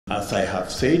As I have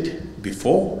said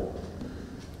before,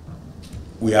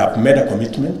 we have made a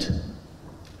commitment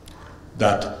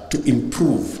that to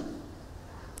improve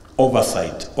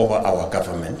oversight over our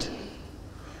government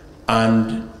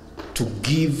and to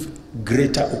give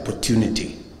greater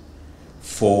opportunity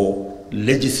for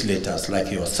legislators like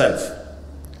yourself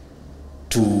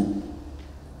to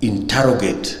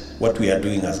interrogate what we are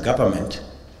doing as government.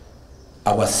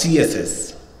 Our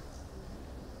CSS,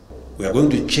 we are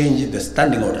going to change the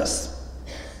standing orders,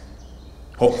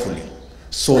 hopefully,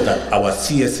 so that our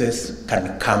CSS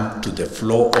can come to the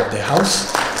floor of the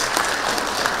House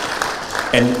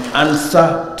and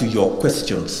answer to your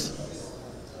questions.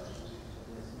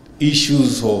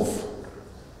 Issues of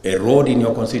a road in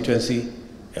your constituency,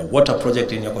 a water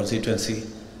project in your constituency,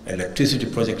 electricity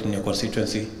project in your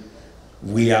constituency.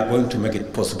 We are going to make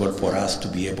it possible for us to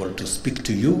be able to speak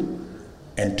to you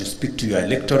and to speak to your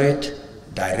electorate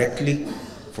directly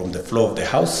from the floor of the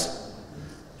House.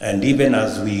 And even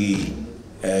as we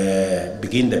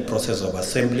begin the process of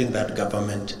assembling that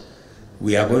government,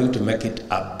 we are going to make it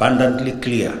abundantly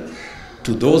clear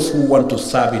to those who want to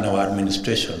serve in our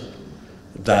administration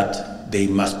that they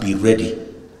must be ready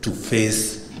to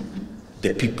face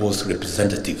the people's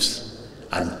representatives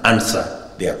and answer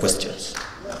their questions.